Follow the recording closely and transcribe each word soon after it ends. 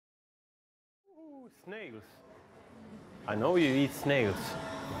Snails. I know you eat snails.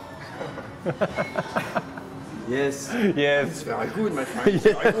 Yes. Yes. It's very good, my friend. It's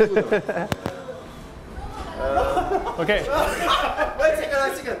very good. Okay. Wait a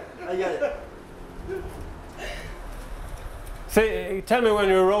second. I got it. Say, tell me when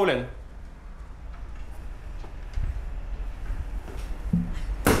you're rolling.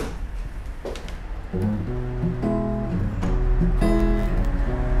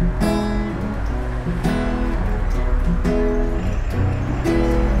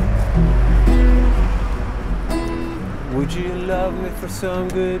 Would you love me for some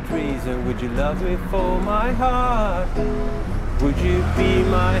good reason? Would you love me for my heart? Would you be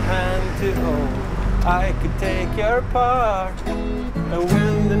my hand to hold? I could take your part. And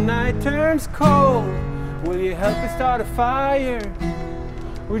when the night turns cold, will you help me start a fire?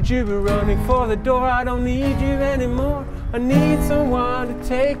 Would you be running for the door? I don't need you anymore. I need someone to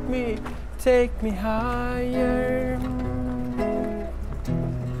take me higher.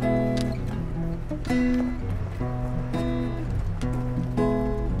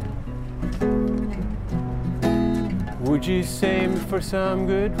 Would you save me for some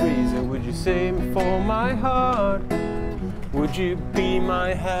good reason? Would you save me for my heart? Would you be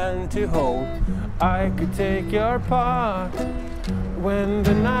my hand to hold? I could take your part. When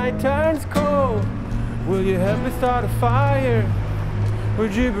the night turns cold, will you help me start a fire?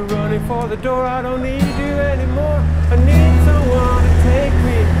 Would you be running for the door? I don't need you anymore. I need someone to take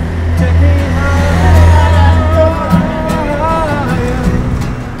me higher.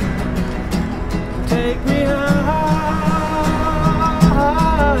 Take me higher.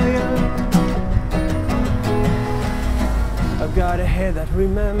 I've got a head that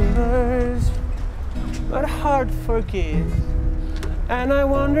remembers, but a heart forgets. And I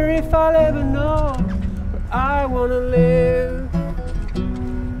wonder if I'll ever know where I want to live.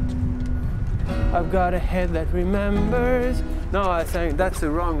 I've got a head that remembers. No, I sang, that's the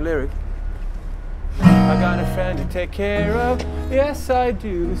wrong lyric. I got a friend to take care of. Yes, I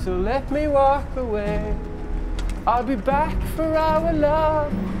do, so let me walk away. I'll be back for our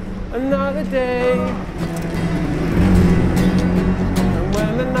love another day. And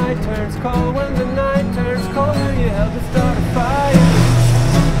when the night turns cold, will you help me start a fire?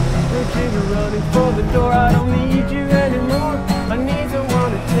 Would you be running for the door? I don't need you anymore. I need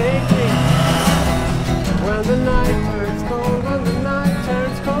someone to take me. When the night turns cold,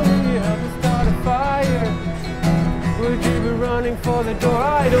 will you help me start a fire? Would you be running for the door?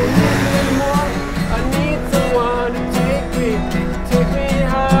 I don't need you anymore. I need someone to take me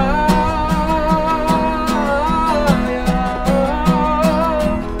higher.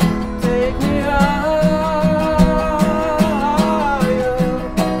 Take me higher.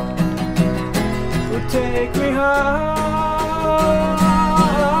 Take me higher.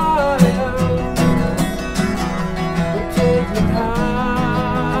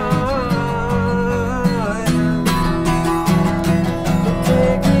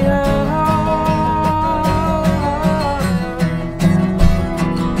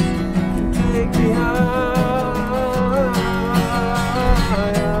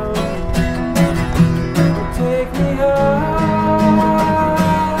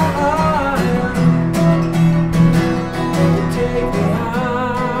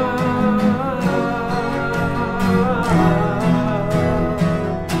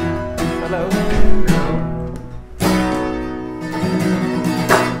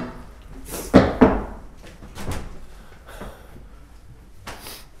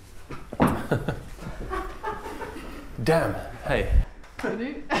 Damn, hey.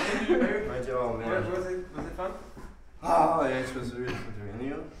 Oh man. Was it fun? Oh yeah, it was really fun. And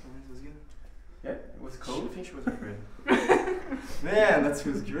you? It was good. Yeah, it was cool. I think she was afraid. Man, that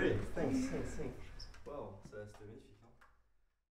was great. Thanks. Wow, ça c'était magnifique.